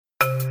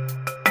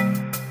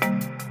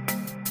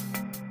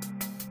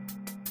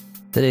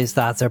Today's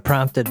thoughts are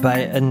prompted by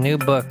a new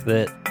book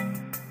that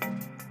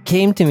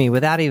came to me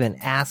without even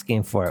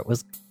asking for it. It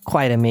was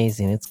quite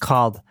amazing. It's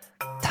called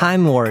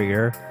Time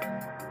Warrior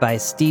by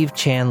Steve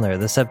Chandler.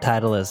 The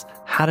subtitle is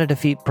How to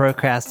Defeat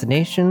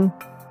Procrastination,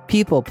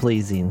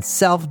 People-Pleasing,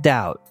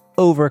 Self-Doubt,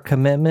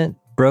 Overcommitment,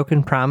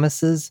 Broken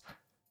Promises,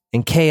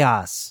 and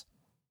Chaos.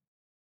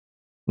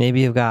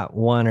 Maybe you've got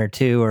one or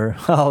two or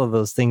all of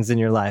those things in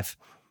your life.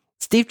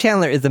 Steve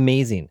Chandler is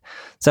amazing.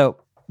 So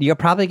you're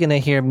probably going to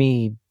hear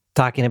me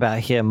talking about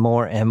him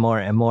more and more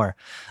and more.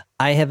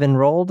 I have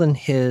enrolled in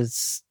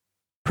his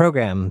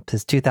program,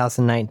 his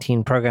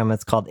 2019 program.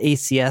 It's called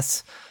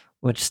ACS,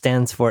 which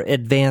stands for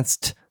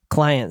Advanced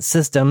Client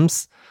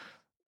Systems,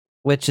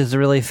 which is a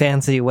really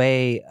fancy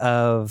way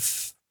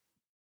of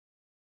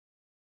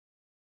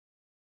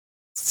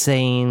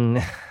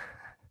saying,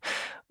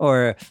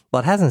 or,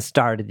 well, it hasn't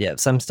started yet,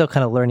 so I'm still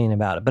kind of learning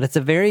about it, but it's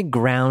a very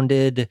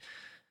grounded,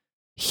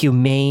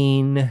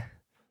 humane,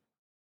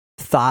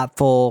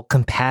 thoughtful,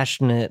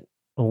 compassionate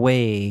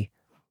way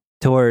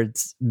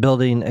towards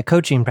building a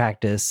coaching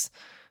practice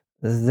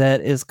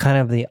that is kind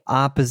of the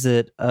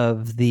opposite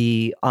of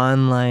the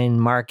online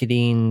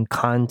marketing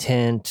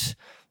content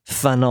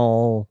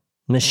funnel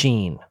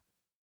machine.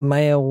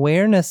 My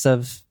awareness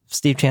of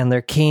Steve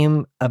Chandler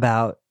came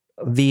about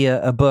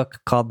via a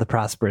book called The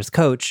Prosperous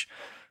Coach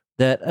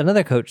that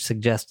another coach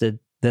suggested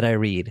that I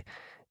read.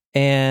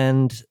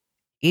 And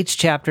each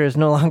chapter is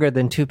no longer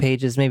than 2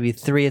 pages, maybe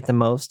 3 at the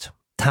most.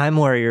 Time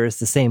Warrior is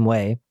the same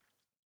way.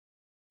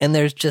 And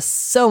there's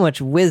just so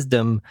much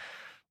wisdom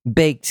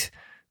baked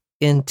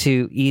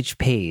into each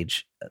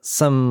page.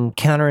 Some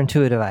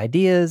counterintuitive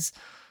ideas,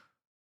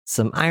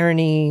 some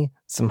irony,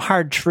 some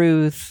hard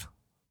truth.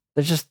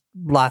 There's just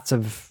lots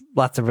of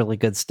really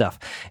good stuff.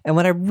 And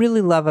what I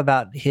really love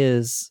about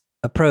his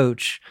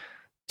approach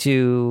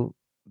to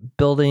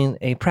building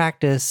a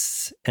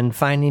practice and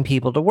finding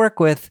people to work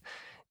with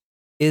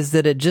is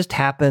that it just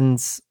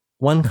happens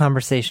one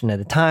conversation at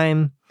a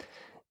time.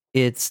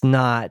 It's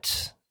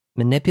not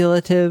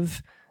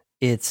manipulative.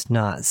 It's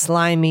not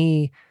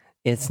slimy.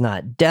 It's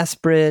not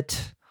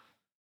desperate.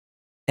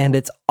 And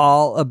it's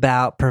all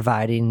about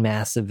providing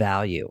massive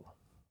value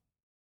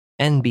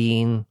and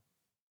being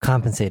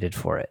compensated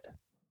for it.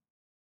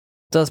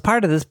 So as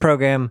part of this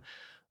program,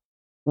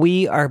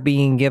 we are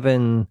being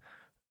given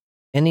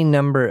any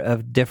number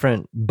of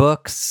different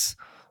books,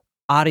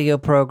 audio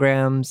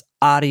programs,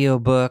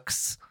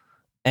 audiobooks,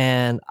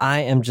 and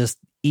I am just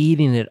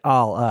eating it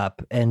all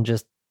up and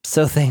just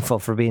so thankful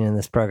for being in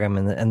this program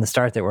and the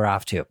start that we're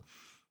off to.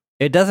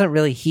 It doesn't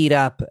really heat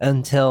up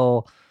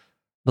until, I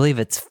believe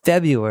it's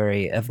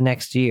February of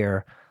next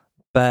year,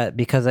 but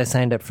because I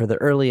signed up for the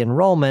early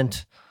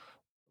enrollment,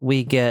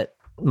 we get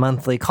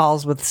monthly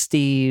calls with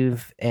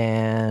Steve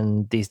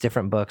and these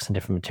different books and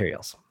different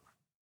materials.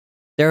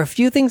 There are a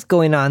few things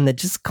going on that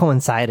just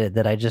coincided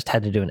that I just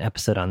had to do an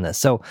episode on this.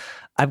 So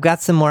I've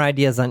got some more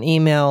ideas on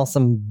email,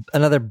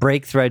 another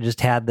breakthrough I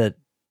just had that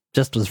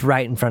just was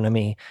right in front of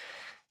me,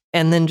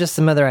 and then just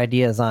some other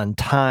ideas on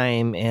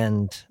time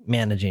and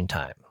managing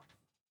time.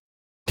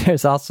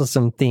 There's also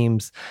some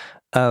themes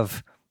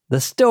of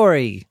the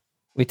story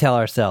we tell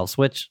ourselves,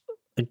 which,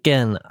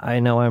 again,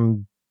 I know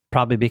I'm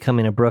probably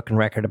becoming a broken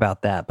record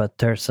about that, but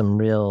there's some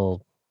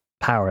real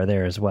power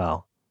there as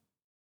well.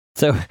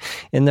 So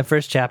in the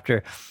first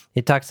chapter,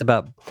 he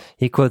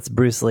quotes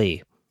Bruce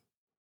Lee.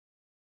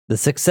 The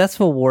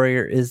successful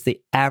warrior is the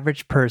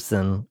average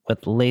person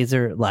with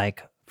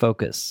laser-like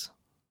focus.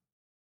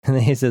 And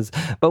then he says,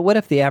 but what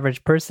if the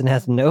average person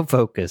has no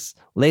focus,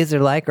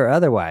 laser-like or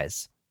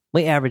otherwise?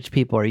 We average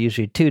people are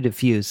usually too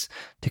diffuse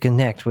to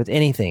connect with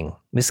anything.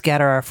 We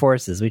scatter our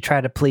forces. We try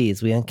to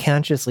please. We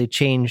unconsciously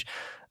change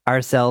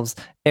ourselves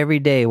every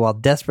day while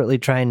desperately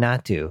trying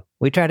not to.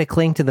 We try to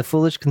cling to the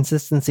foolish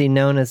consistency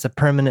known as a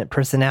permanent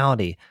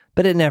personality,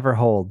 but it never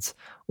holds.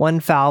 One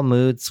foul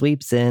mood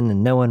sweeps in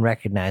and no one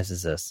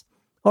recognizes us.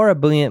 Or a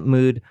buoyant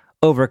mood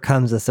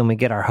overcomes us and we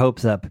get our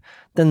hopes up.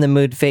 Then the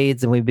mood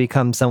fades and we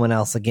become someone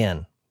else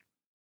again.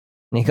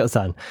 And he goes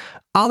on,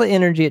 all the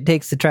energy it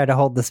takes to try to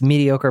hold this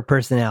mediocre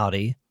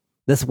personality,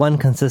 this one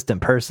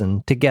consistent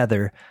person,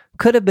 together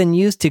could have been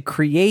used to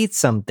create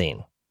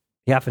something.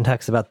 He often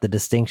talks about the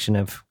distinction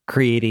of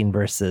creating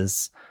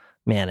versus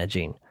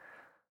managing.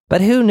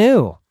 But who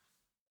knew?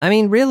 I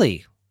mean,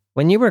 really,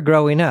 when you were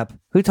growing up,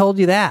 who told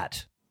you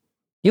that?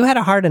 You had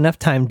a hard enough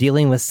time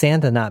dealing with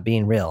Santa not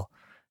being real.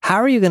 How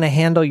are you going to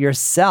handle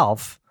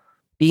yourself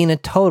being a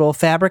total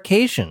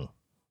fabrication?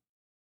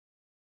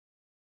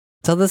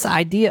 So this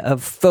idea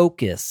of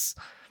focus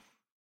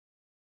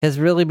has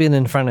really been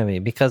in front of me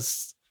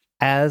because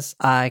as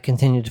I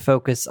continue to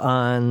focus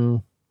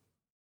on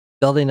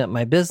building up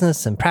my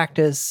business and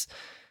practice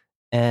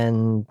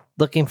and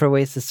looking for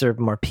ways to serve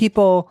more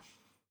people,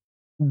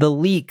 the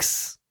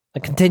leaks, I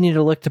continue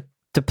to look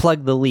to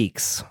plug the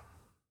leaks.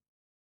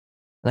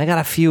 And I got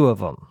a few of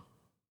them.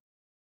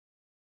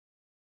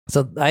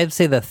 So I'd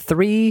say the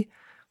three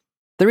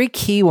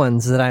key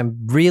ones that I've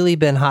really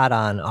been hot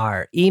on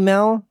are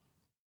email,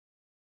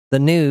 the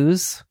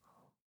news,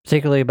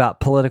 particularly about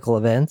political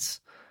events,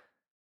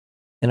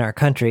 in our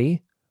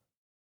country,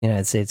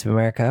 United States of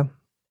America,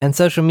 and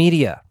social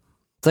media.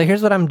 So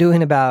here's what I'm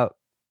doing about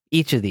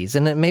each of these.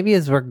 And maybe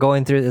as I'm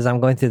going through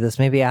this,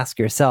 maybe ask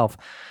yourself,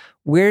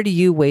 where do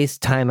you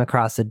waste time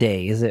across a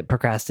day? Is it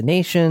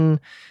procrastination?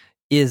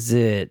 Is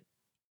it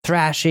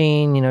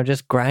thrashing,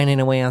 just grinding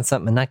away on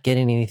something and not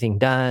getting anything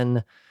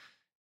done?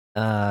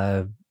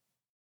 Where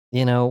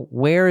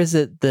is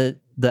it that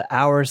the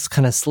hours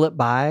kind of slip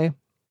by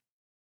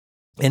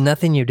and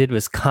nothing you did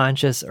was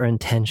conscious or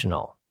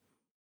intentional?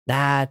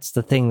 That's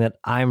the thing that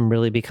I'm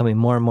really becoming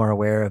more and more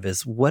aware of,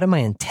 is what am I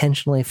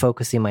intentionally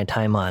focusing my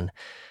time on?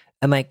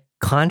 Am I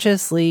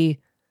consciously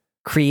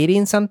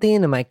creating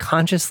something? Am I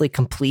consciously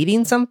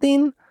completing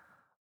something?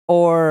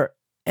 Or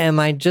am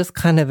I just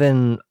kind of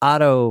in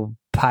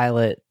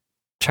autopilot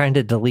trying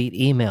to delete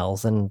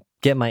emails and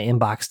get my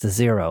inbox to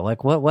zero?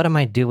 Like, what am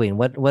I doing?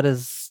 What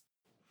is...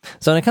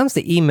 So when it comes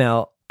to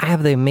email, I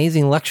have the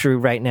amazing luxury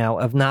right now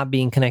of not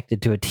being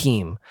connected to a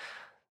team.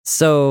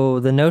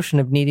 So the notion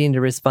of needing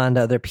to respond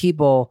to other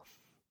people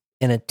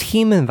in a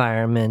team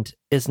environment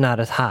is not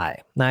as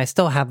high. Now, I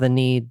still have the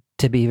need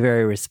to be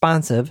very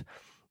responsive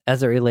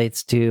as it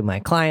relates to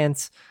my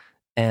clients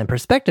and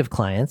prospective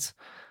clients,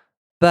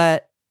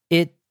 but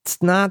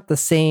it's not the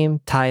same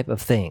type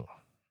of thing.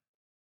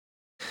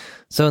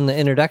 So in the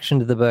introduction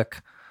to the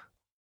book,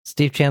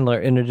 Steve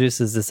Chandler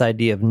introduces this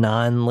idea of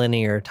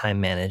nonlinear time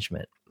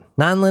management.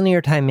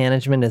 Nonlinear time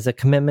management is a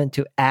commitment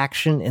to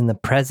action in the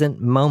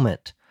present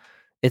moment.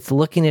 It's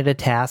looking at a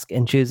task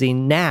and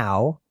choosing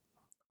now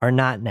or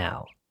not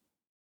now.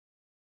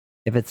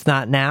 If it's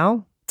not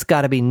now, it's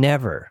got to be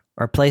never,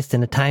 or placed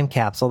in a time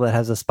capsule that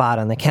has a spot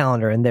on the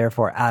calendar and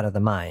therefore out of the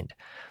mind.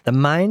 The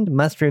mind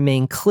must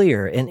remain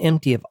clear and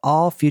empty of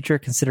all future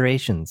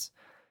considerations.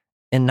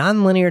 In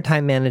nonlinear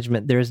time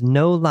management, there is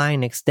no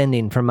line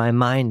extending from my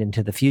mind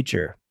into the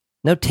future.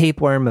 No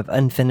tapeworm of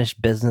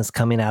unfinished business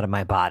coming out of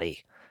my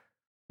body.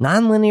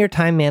 Nonlinear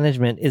time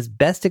management is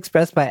best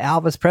expressed by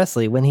Elvis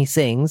Presley when he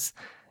sings,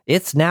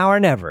 "It's now or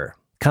never,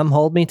 come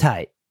hold me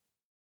tight."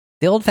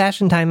 The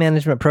old-fashioned time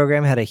management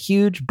program had a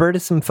huge,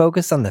 burdensome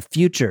focus on the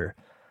future.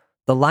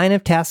 The line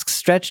of tasks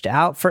stretched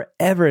out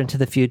forever into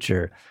the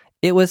future.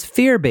 It was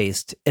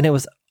fear-based, and it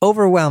was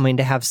overwhelming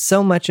to have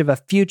so much of a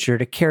future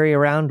to carry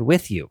around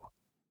with you.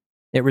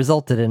 It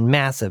resulted in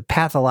massive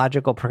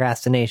pathological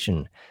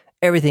procrastination.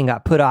 Everything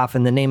got put off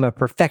in the name of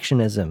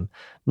perfectionism.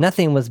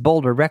 Nothing was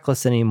bold or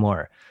reckless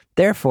anymore.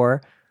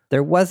 Therefore,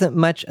 there wasn't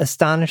much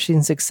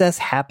astonishing success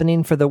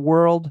happening for the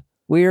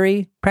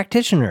world-weary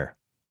practitioner.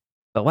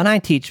 But when I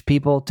teach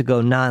people to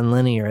go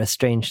non-linear, a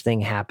strange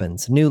thing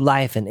happens. New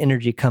life and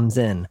energy comes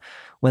in.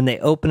 When they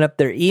open up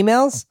their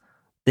emails,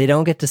 they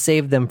don't get to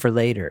save them for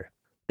later.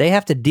 They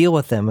have to deal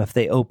with them if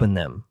they open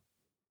them.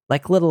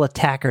 Like little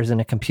attackers in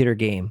a computer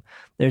game,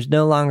 there's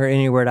no longer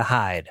anywhere to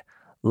hide.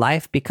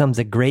 Life becomes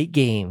a great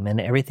game, and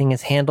everything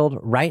is handled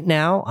right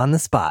now on the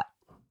spot.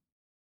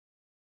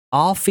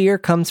 All fear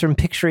comes from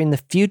picturing the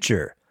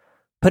future.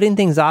 Putting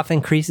things off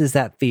increases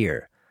that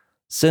fear.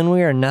 Soon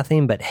we are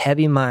nothing but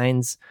heavy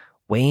minds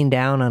weighing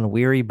down on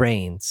weary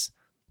brains.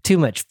 Too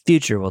much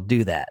future will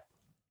do that.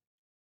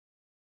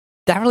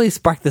 That really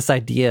sparked this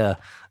idea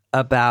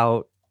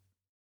about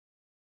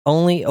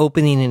only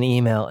opening an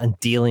email and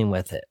dealing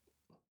with it.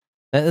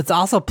 It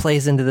also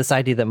plays into this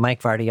idea that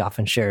Mike Vardy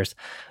often shares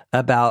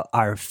about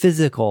our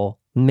physical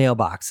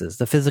mailboxes,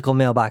 the physical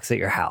mailbox at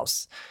your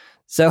house.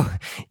 So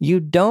you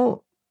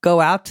don't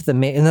go out to the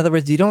mail. In other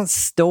words, you don't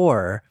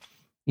store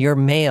your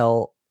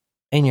mail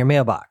in your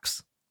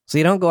mailbox. So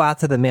you don't go out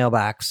to the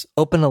mailbox,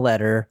 open a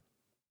letter,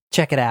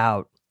 check it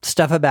out,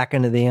 stuff it back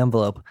into the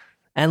envelope,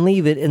 and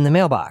leave it in the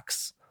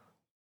mailbox.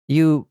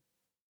 You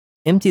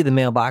empty the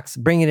mailbox,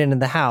 bring it into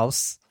the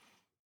house,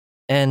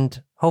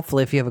 and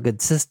hopefully if you have a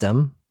good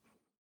system,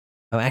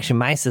 actually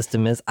my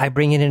system is I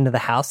bring it into the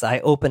house, I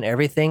open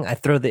everything, I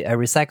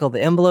recycle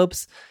the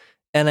envelopes,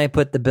 and I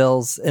put the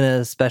bills in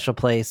a special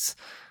place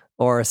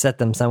or set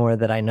them somewhere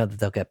that I know that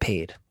they'll get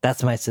paid.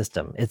 That's my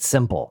system. It's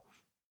simple.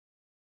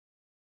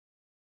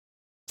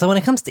 So when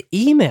it comes to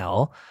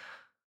email,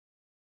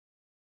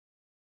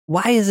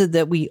 why is it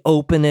that we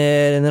open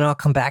it and then I'll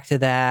come back to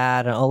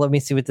that and let me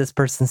see what this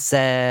person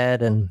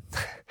said? And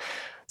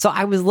so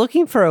I was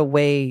looking for a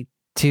way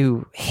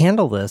to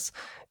handle this,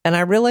 and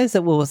I realized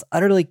that what was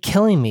utterly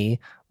killing me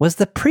was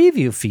the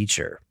preview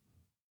feature.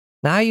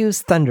 Now I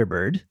use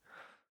Thunderbird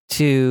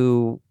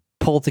to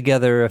pull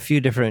together a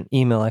few different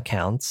email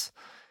accounts.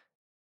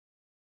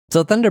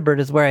 So Thunderbird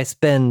is where I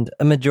spend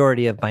a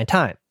majority of my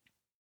time.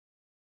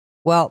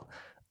 Well,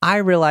 I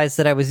realized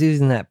that I was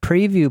using that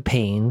preview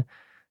pane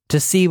to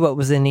see what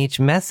was in each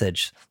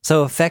message.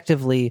 So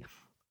effectively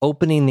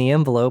opening the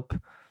envelope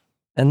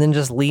and then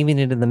just leaving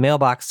it in the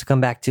mailbox to come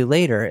back to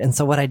later. And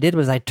so what I did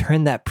was I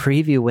turned that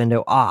preview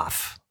window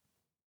off.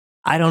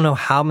 I don't know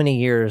how many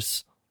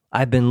years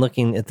I've been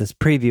looking at this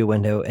preview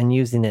window and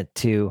using it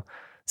to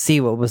see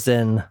what was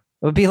in.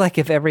 It would be like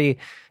if every,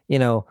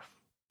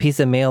 piece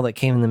of mail that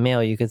came in the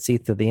mail, you could see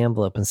through the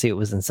envelope and see what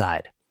was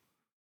inside.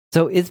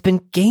 So it's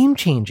been game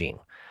changing.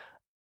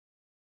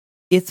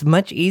 It's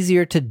much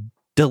easier to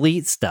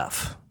delete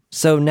stuff.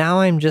 So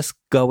now I'm just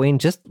going,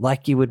 just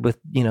like you would with,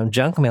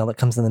 junk mail that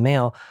comes in the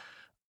mail.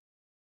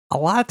 A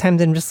lot of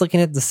times I'm just looking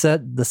at the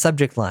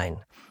subject line.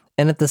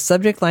 And if the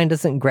subject line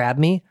doesn't grab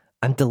me,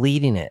 I'm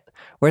deleting it.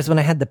 Whereas when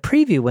I had the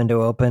preview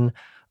window open,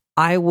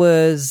 I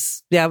would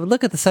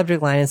look at the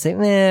subject line and say,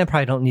 I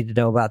probably don't need to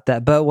know about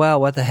that. But well,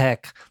 what the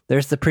heck?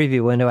 There's the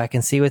preview window. I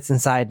can see what's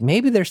inside.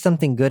 Maybe there's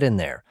something good in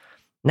there.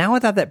 Now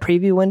without that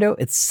preview window,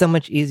 it's so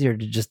much easier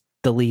to just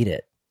delete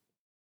it.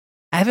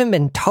 I haven't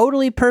been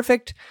totally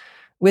perfect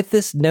with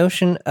this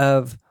notion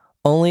of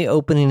only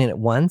opening it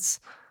once,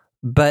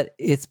 but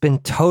it's been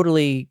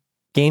totally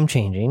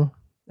game-changing,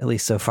 at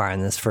least so far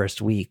in this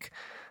first week,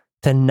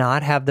 to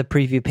not have the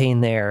preview pane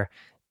there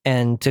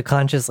and to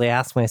consciously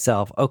ask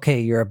myself,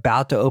 okay, you're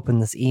about to open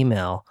this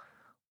email.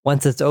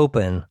 Once it's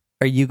open,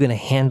 are you going to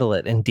handle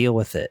it and deal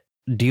with it?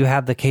 Do you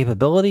have the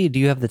capability? Do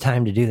you have the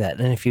time to do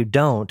that? And if you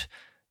don't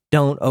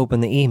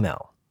open the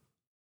email.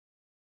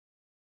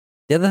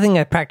 The other thing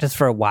I practiced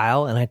for a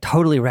while, and I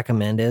totally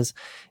recommend, is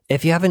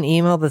if you have an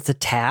email that's a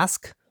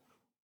task,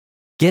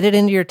 get it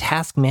into your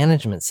task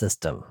management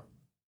system.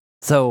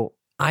 So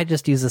I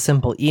just use a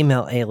simple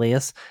email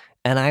alias,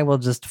 and I will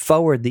just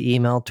forward the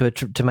email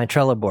to my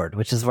Trello board,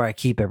 which is where I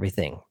keep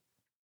everything.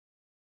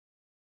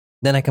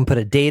 Then I can put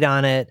a date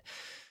on it,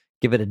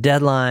 give it a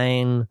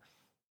deadline,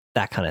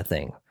 that kind of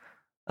thing.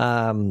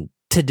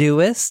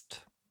 Todoist,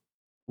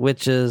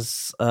 which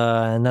is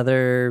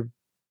another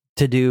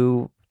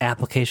to-do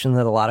application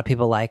that a lot of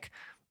people like.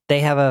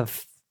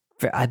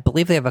 I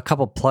believe they have a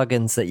couple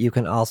plugins that you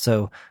can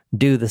also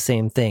do the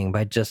same thing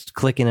by just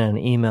clicking on an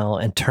email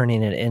and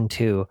turning it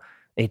into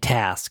a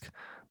task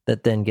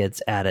that then gets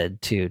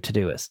added to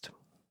Todoist.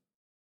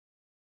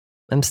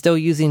 I'm still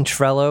using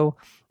Trello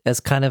as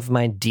kind of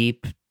my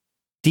deep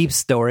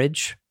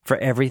storage for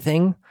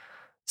everything.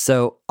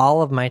 So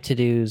all of my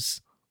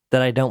to-dos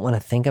that I don't want to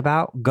think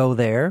about go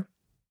there.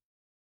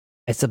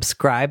 I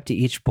subscribe to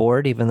each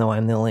board, even though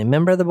I'm the only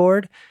member of the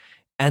board.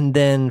 And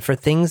then for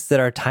things that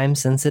are time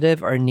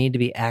sensitive or need to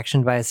be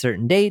actioned by a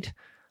certain date,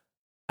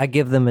 I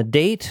give them a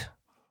date.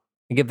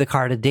 I give the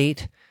card a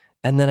date,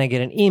 and then I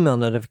get an email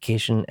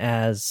notification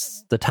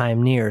as the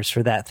time nears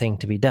for that thing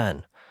to be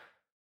done.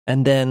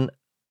 And then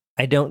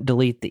I don't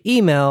delete the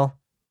email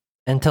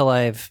until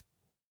I've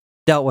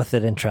dealt with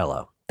it in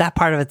Trello. That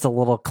part of it's a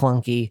little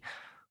clunky,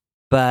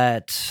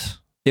 but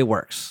it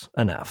works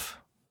enough.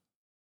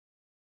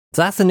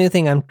 So that's the new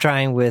thing I'm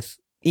trying with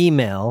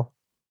email,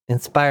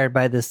 inspired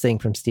by this thing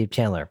from Steve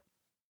Chandler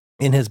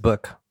in his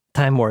book,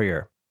 Time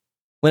Warrior.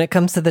 When it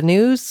comes to the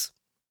news,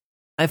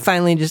 I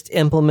finally just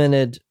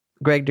implemented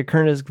Greg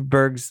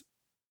DeKernisberg's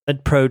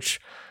approach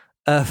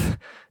of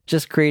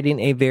just creating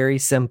a very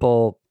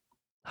simple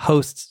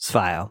hosts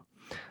file.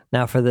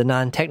 Now, for the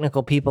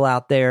non-technical people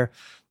out there,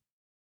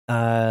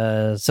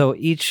 so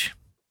each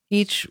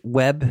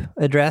web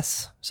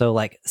address, so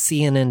like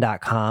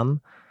CNN.com,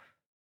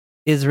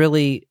 is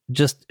really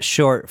just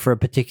short for a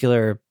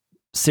particular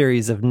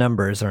series of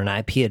numbers or an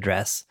IP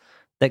address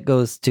that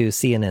goes to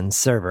CNN's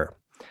server.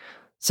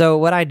 So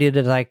what I did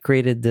is I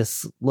created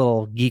this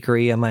little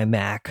geekery on my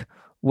Mac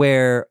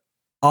where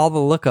all the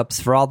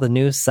lookups for all the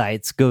news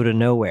sites go to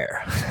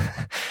nowhere.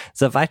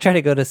 So if I try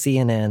to go to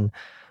CNN,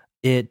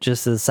 it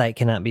just says site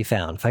cannot be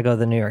found. If I go to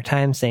the New York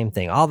Times, same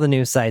thing. All the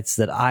news sites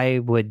that I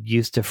would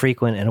used to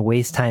frequent and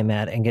waste time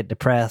at and get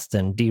depressed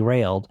and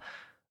derailed,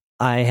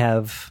 I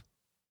have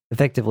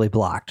effectively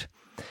blocked.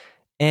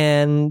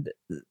 And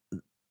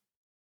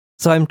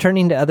so I'm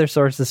turning to other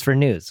sources for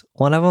news.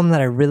 One of them that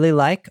I really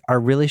like are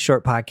really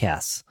short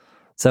podcasts.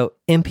 So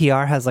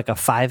NPR has like a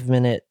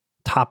 5-minute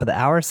top of the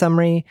hour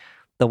summary.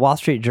 The Wall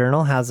Street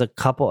Journal has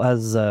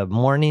a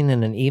morning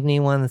and an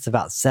evening one that's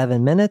about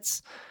 7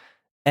 minutes.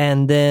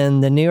 And then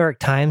the New York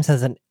Times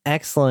has an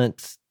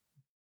excellent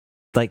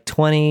like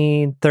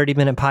 20,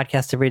 30-minute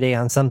podcast every day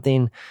on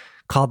something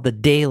called The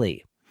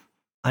Daily.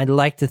 I'd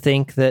like to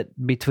think that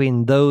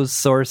between those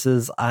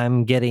sources,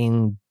 I'm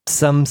getting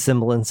some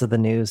semblance of the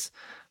news,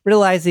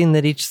 realizing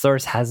that each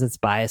source has its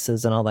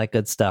biases and all that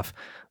good stuff.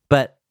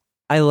 But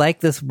I like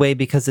this way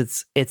because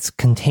it's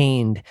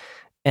contained.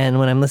 And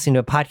when I'm listening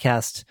to a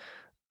podcast,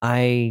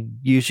 I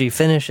usually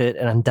finish it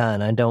and I'm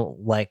done. I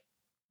don't like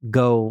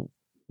go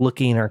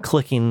looking or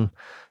clicking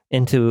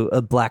into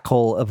a black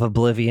hole of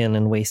oblivion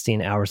and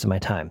wasting hours of my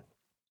time.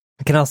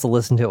 I can also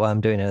listen to it while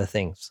I'm doing other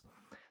things.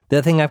 The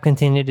other thing I've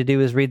continued to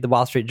do is read the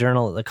Wall Street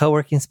Journal at the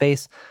co-working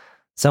space.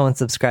 Someone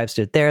subscribes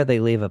to it there,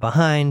 they leave it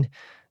behind,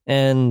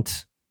 and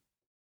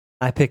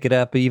I pick it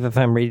up. Even if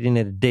I'm reading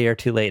it a day or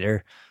two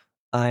later,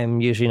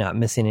 I'm usually not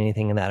missing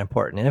anything that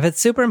important. And if it's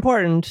super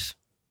important,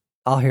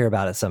 I'll hear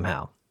about it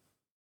somehow.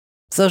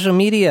 Social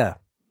media.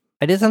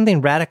 I did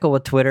something radical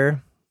with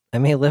Twitter. I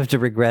may live to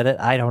regret it.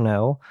 I don't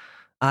know.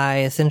 I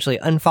essentially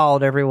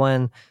unfollowed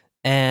everyone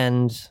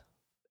and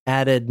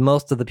added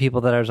most of the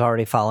people that I was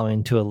already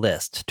following to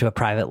a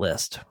private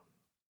list.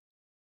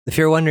 If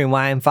you're wondering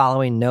why I'm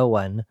following no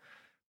one,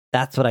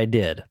 that's what I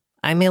did.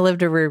 I may live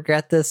to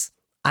regret this.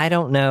 I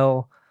don't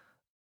know.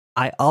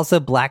 I also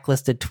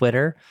blacklisted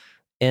Twitter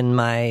in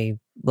my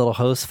little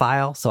host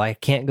file, so I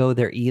can't go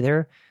there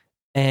either.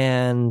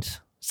 And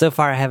so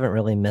far, I haven't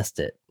really missed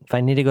it. If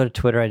I need to go to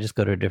Twitter, I just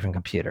go to a different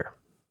computer.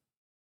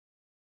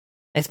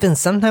 I spend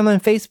some time on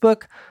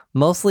Facebook,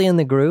 mostly in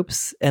the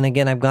groups. And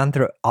again, I've gone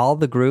through all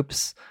the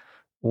groups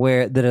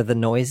that are the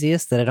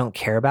noisiest that I don't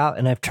care about,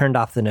 and I've turned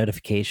off the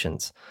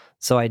notifications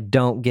so I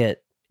don't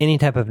get any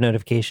type of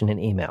notification in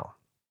email.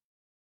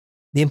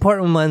 The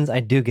important ones, I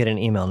do get an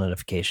email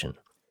notification.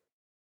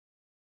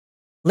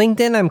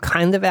 LinkedIn, I'm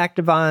kind of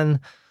active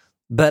on,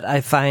 but I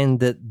find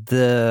that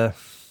the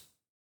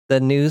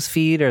news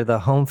feed or the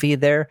home feed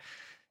there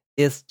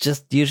is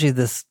just usually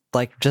this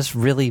like just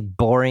really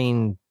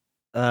boring.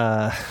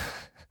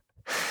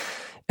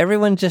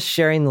 Everyone just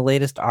sharing the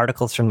latest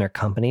articles from their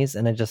companies,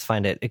 and I just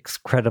find it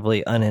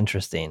incredibly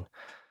uninteresting.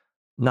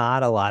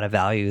 Not a lot of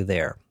value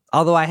there.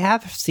 Although I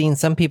have seen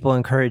some people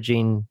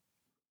encouraging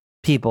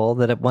people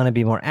that want to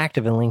be more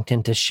active in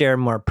LinkedIn to share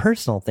more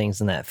personal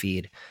things in that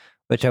feed,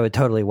 which I would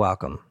totally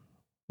welcome.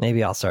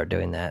 Maybe I'll start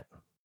doing that.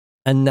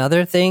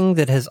 Another thing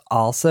that has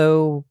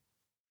also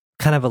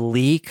kind of a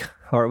leak,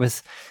 or it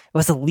was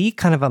a leak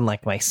kind of on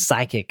like my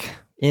psychic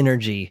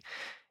energy,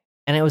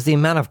 and it was the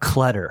amount of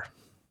clutter,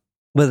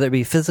 whether it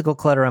be physical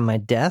clutter on my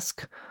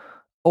desk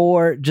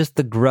or just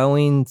the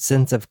growing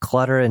sense of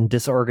clutter and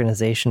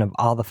disorganization of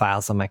all the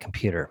files on my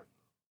computer.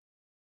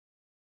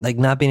 Like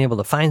not being able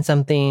to find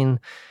something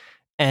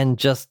and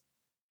just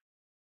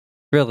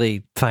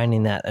really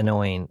finding that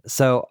annoying.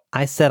 So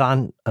I set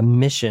on a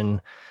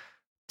mission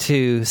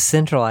to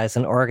centralize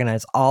and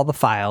organize all the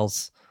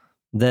files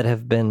that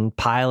have been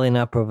piling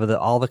up over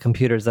all the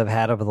computers I've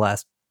had over the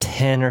last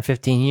 10 or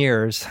 15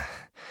 years.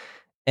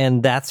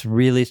 And that's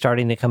really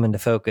starting to come into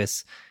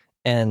focus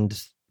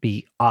and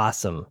be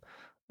awesome.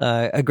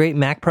 A great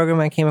Mac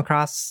program I came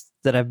across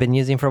that I've been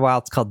using for a while,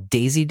 it's called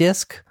Daisy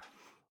Disk.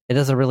 It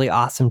does a really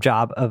awesome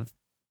job of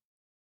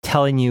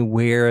telling you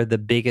where the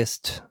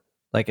biggest,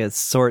 like it's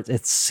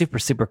super,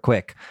 super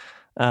quick.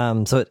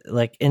 So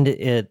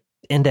it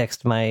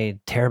indexed my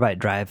terabyte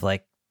drive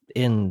like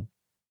in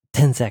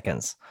 10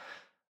 seconds.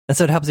 And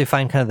so it helps you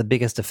find kind of the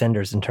biggest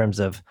offenders in terms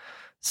of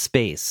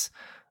space.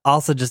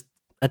 Also just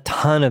a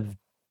ton of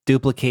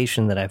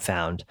duplication that I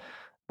found.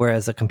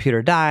 Whereas a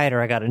computer died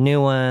or I got a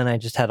new one, I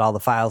just had all the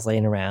files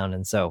laying around.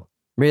 And so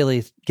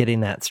really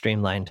getting that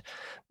streamlined.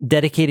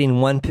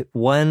 Dedicating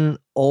one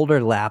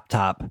older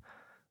laptop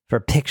for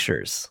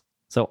pictures.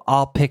 So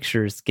all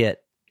pictures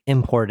get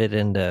imported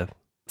into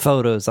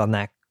photos on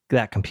that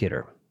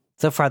computer.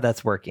 So far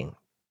that's working.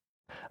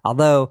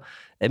 Although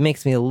it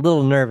makes me a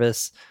little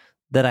nervous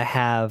that I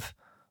have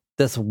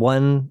this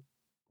one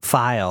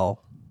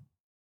file,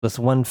 this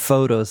one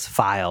photos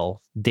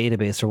file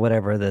database or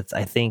whatever that's,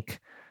 I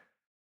think,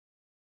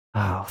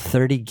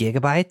 30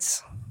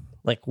 gigabytes.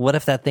 Like, what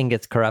if that thing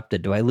gets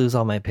corrupted? Do I lose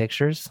all my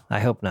pictures? I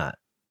hope not.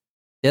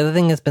 The other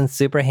thing that's been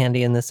super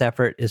handy in this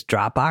effort is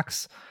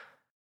Dropbox.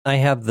 I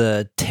have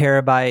the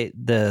terabyte,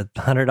 the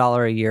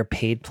 $100 a year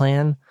paid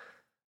plan,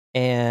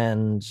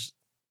 and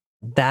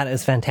that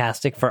is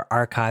fantastic for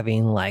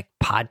archiving like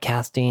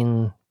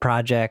podcasting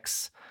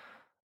projects.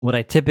 What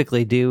I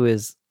typically do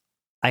is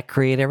I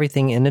create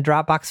everything in a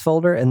Dropbox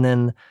folder, and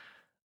then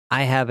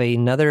I have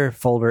another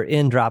folder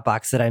in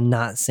Dropbox that I'm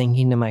not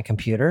syncing to my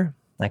computer.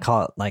 I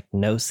call it like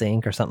no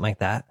sync or something like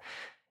that.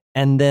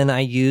 And then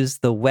I use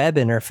the web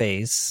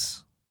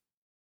interface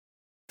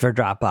for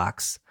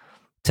Dropbox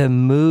to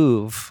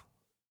move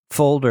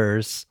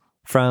folders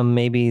from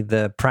maybe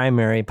the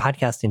primary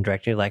podcasting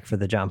directory, like for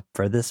this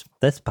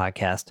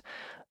podcast.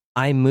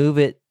 I move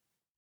it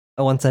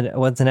once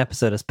an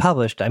episode is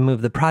published. I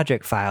move the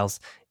project files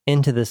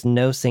into this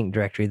no sync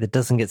directory that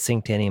doesn't get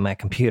synced to any of my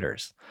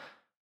computers.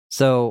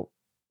 So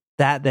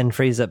that then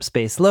frees up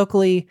space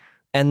locally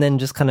and then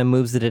just kind of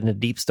moves it into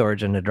deep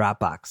storage into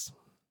Dropbox.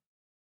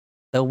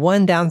 The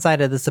one downside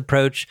of this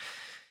approach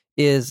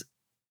is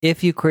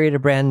if you create a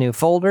brand new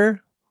folder,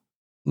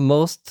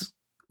 at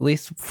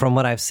least from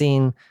what I've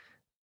seen,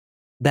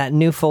 that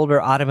new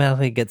folder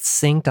automatically gets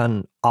synced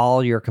on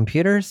all your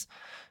computers.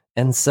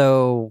 And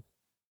so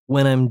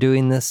when I'm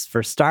doing this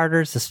for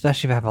starters,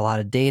 especially if I have a lot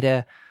of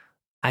data,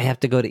 I have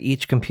to go to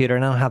each computer,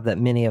 and I don't have that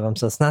many of them,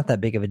 so it's not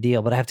that big of a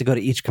deal, but I have to go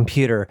to each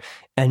computer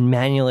and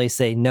manually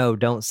say, no,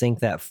 don't sync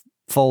that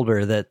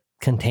folder that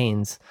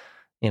contains,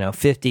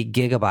 50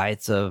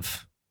 gigabytes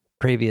of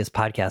previous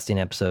podcasting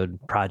episode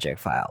project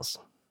files.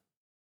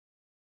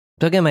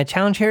 So again, my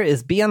challenge here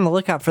is be on the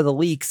lookout for the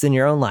leaks in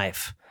your own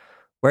life.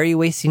 Where are you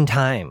wasting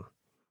time?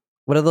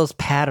 What are those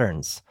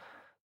patterns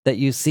that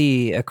you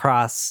see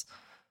across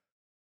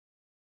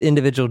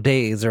individual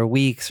days or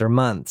weeks or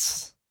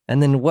months?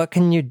 And then what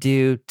can you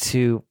do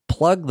to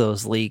plug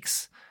those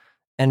leaks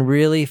and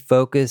really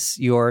focus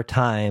your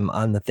time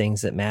on the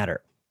things that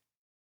matter?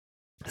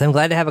 So I'm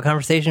glad to have a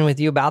conversation with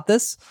you about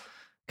this.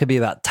 Could be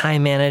about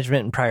time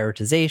management and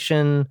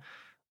prioritization,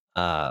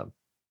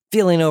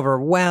 feeling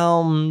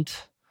overwhelmed,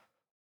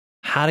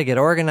 how to get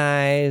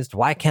organized,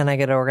 why can't I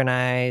get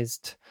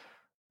organized?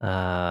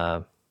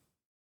 My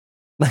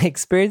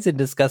experience in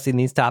discussing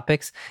these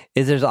topics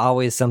is there's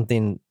always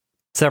something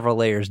several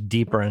layers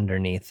deeper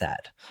underneath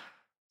that.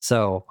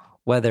 So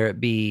whether it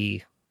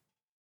be,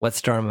 what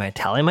story am I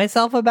telling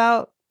myself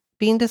about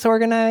being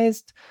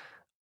disorganized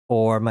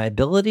or my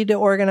ability to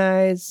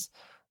organize,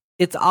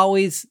 it's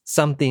always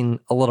something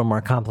a little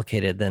more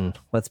complicated than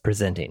what's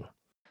presenting.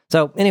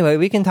 So anyway,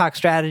 we can talk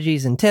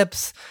strategies and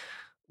tips.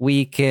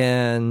 We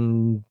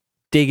can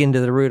dig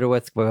into the root of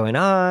what's going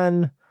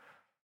on.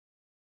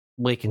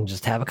 We can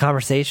just have a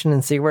conversation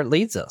and see where it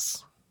leads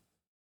us.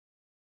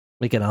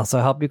 We can also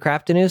help you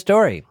craft a new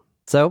story.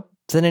 So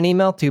send an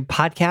email to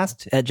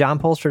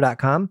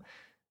podcast@johnpolster.com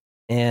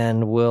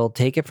and we'll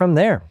take it from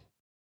there.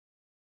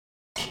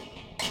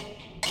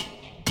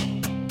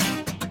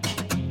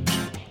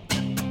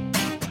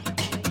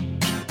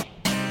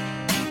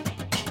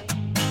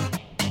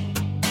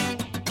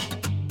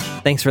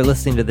 Thanks for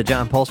listening to The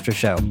John Polster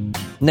Show.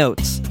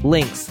 Notes,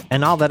 links,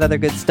 and all that other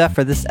good stuff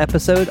for this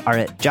episode are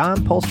at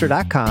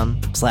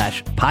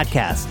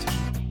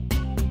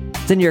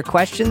johnpolster.com/podcast. Send your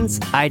questions,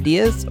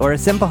 ideas, or a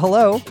simple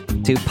hello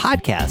to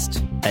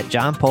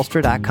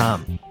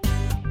podcast@johnpolster.com.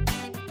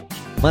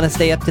 Want to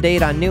stay up to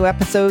date on new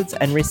episodes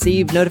and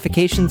receive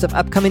notifications of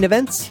upcoming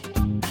events?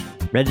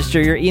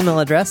 Register your email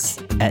address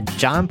at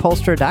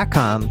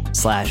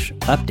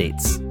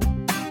johnpolster.com/updates.